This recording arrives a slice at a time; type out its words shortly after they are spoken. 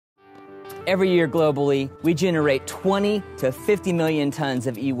Every year globally, we generate 20 to 50 million tons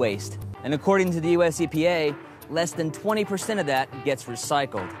of e-waste. And according to the US EPA, less than 20% of that gets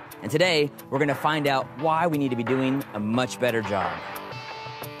recycled. And today, we're going to find out why we need to be doing a much better job.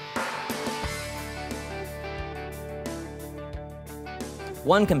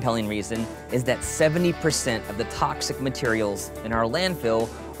 One compelling reason is that 70% of the toxic materials in our landfill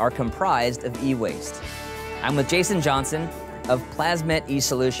are comprised of e-waste. I'm with Jason Johnson of Plasmet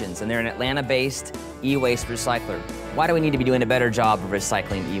E-Solutions, and they're an Atlanta-based e-waste recycler. Why do we need to be doing a better job of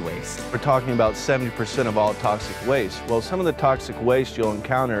recycling e-waste? We're talking about 70% of all toxic waste. Well, some of the toxic waste you'll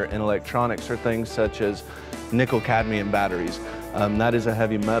encounter in electronics are things such as nickel-cadmium batteries. That is a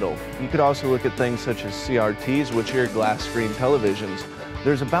heavy metal. You could also look at things such as CRTs, which are your glass screen televisions.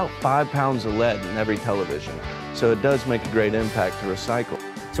 There's about 5 pounds of lead in every television, so it does make a great impact to recycle.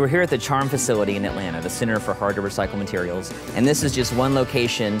 So we're here at the CHARM facility in Atlanta, the Center for Hard to Recycle Materials, and this is just one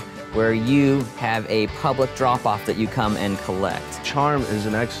location where you have a public drop-off that you come and collect. CHARM is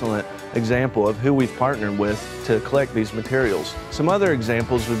an excellent example of who we've partnered with to collect these materials. Some other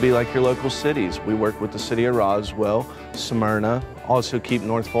examples would be like your local cities. We work with the city of Roswell, Smyrna, also keep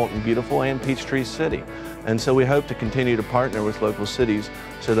North Fulton beautiful, and Peachtree City. And so we hope to continue to partner with local cities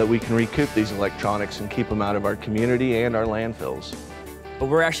so that we can recoup these electronics and keep them out of our community and our landfills. But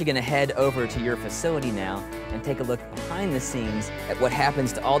we're actually going to head over to your facility now and take a look behind the scenes at what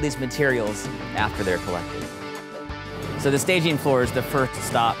happens to all these materials after they're collected. So the staging floor is the first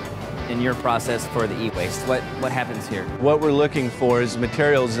stop in your process for the e-waste. What happens here? What we're looking for is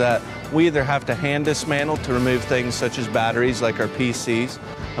materials that we either have to hand dismantle to remove things such as batteries like our PCs,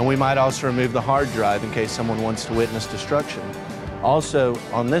 and we might also remove the hard drive in case someone wants to witness destruction. Also,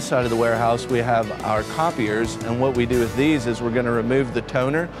 on this side of the warehouse, we have our copiers, and what we do with these is we're going to remove the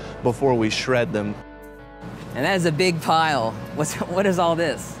toner before we shred them. And that is a big pile. What is all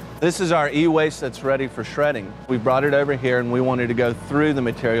this? This is our e-waste that's ready for shredding. We brought it over here and we wanted to go through the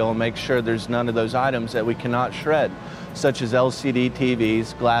material and make sure there's none of those items that we cannot shred, such as LCD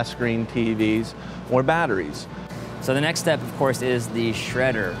TVs, glass screen TVs, or batteries. So the next step, of course, is the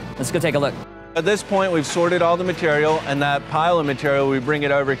shredder. Let's go take a look. At this point, we've sorted all the material, and that pile of material, we bring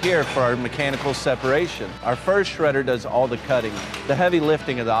it over here for our mechanical separation. Our first shredder does all the cutting, the heavy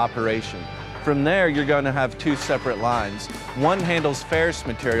lifting of the operation. From there, you're going to have 2 separate lines. One handles ferrous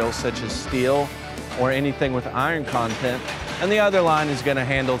materials such as steel or anything with iron content, and the other line is going to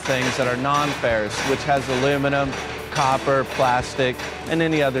handle things that are non-ferrous, which has aluminum, copper, plastic, and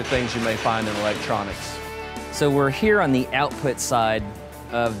any other things you may find in electronics. So we're here on the output side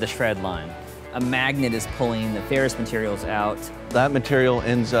of the shred line. A magnet is pulling the ferrous materials out. That material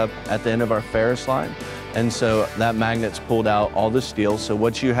ends up at the end of our ferrous line, and so that magnet's pulled out all the steel. So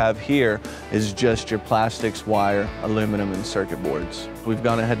what you have here is just your plastics, wire, aluminum, and circuit boards. We've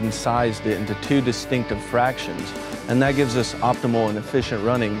gone ahead and sized it into 2 distinctive fractions, and that gives us optimal and efficient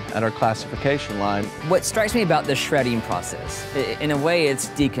running at our classification line. What strikes me about the shredding process, in a way it's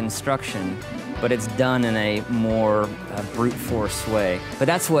deconstruction, but it's done in a more brute force way. But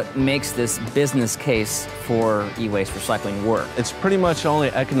that's what makes this business case for e-waste recycling work. It's pretty much the only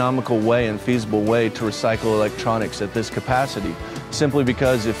economical way and feasible way to recycle electronics at this capacity, simply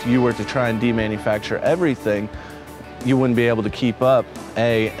because if you were to try and demanufacture everything, you wouldn't be able to keep up,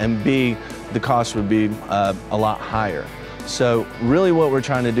 A, and B, the cost would be a lot higher. So really what we're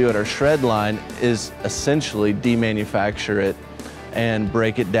trying to do at our shred line is essentially demanufacture it and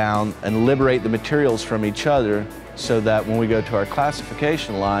break it down and liberate the materials from each other so that when we go to our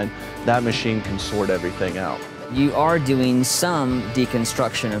classification line, that machine can sort everything out. You are doing some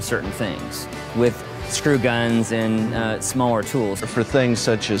deconstruction of certain things with screw guns and smaller tools. For things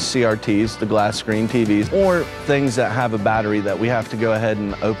such as CRTs, the glass screen TVs, or things that have a battery that we have to go ahead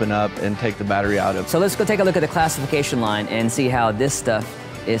and open up and take the battery out of. So let's go take a look at the classification line and see how this stuff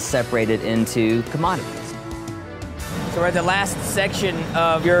is separated into commodities. So we're at the last section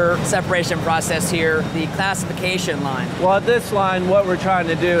of your separation process here, the classification line. Well, at this line, what we're trying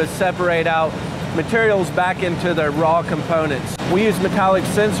to do is separate out materials back into their raw components. We use metallic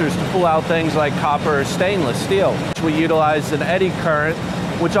sensors to pull out things like copper or stainless steel. We utilize an eddy current,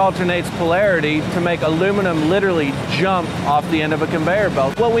 which alternates polarity to make aluminum literally jump off the end of a conveyor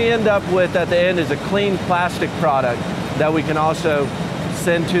belt. What we end up with at the end is a clean plastic product that we can also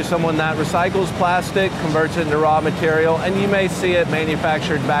send to someone that recycles plastic, converts it into raw material, and you may see it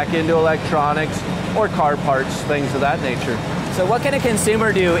manufactured back into electronics or car parts, things of that nature. So what can a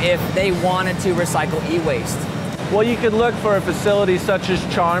consumer do if they wanted to recycle e-waste? Well, you could look for a facility such as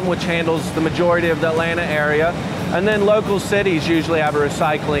CHARM, which handles the majority of the Atlanta area, and then local cities usually have a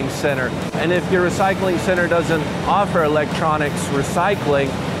recycling center. And if your recycling center doesn't offer electronics recycling,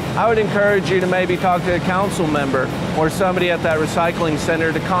 I would encourage you to maybe talk to a council member or somebody at that recycling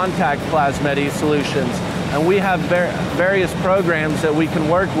center to contact Plasmedi Solutions. And we have various programs that we can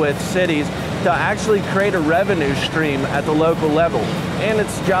work with cities to actually create a revenue stream at the local level. And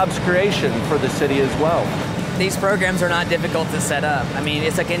it's jobs creation for the city as well. These programs are not difficult to set up. I mean,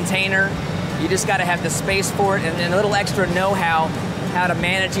 it's a container. You just got to have the space for it and a little extra know-how how to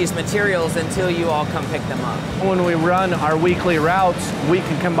manage these materials until you all come pick them up. When we run our weekly routes, we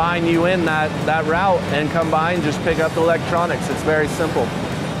can combine you in that route and come by and just pick up the electronics. It's very simple.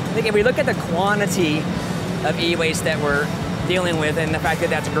 I think if we look at the quantity of e-waste that we're dealing with and the fact that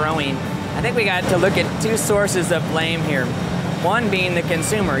that's growing, I think we got to look at two sources of blame here. One being the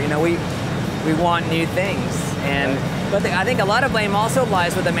consumer. You know, we want new things, but I think a lot of blame also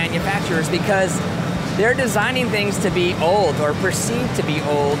lies with the manufacturers because they're designing things to be old or perceived to be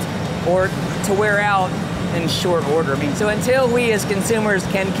old or to wear out in short order. I mean, so until we as consumers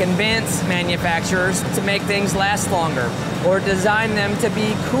can convince manufacturers to make things last longer or design them to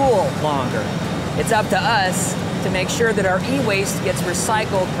be cool longer, it's up to us to make sure that our e-waste gets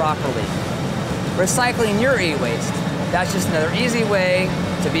recycled properly. Recycling your e-waste, that's just another easy way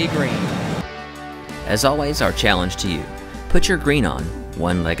to be green. As always, our challenge to you, put your green on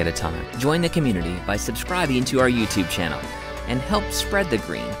one leg at a time. Join the community by subscribing to our YouTube channel and help spread the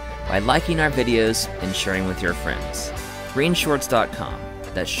green by liking our videos and sharing with your friends. Greenshorts.com,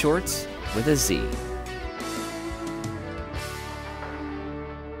 that's shorts with a Z.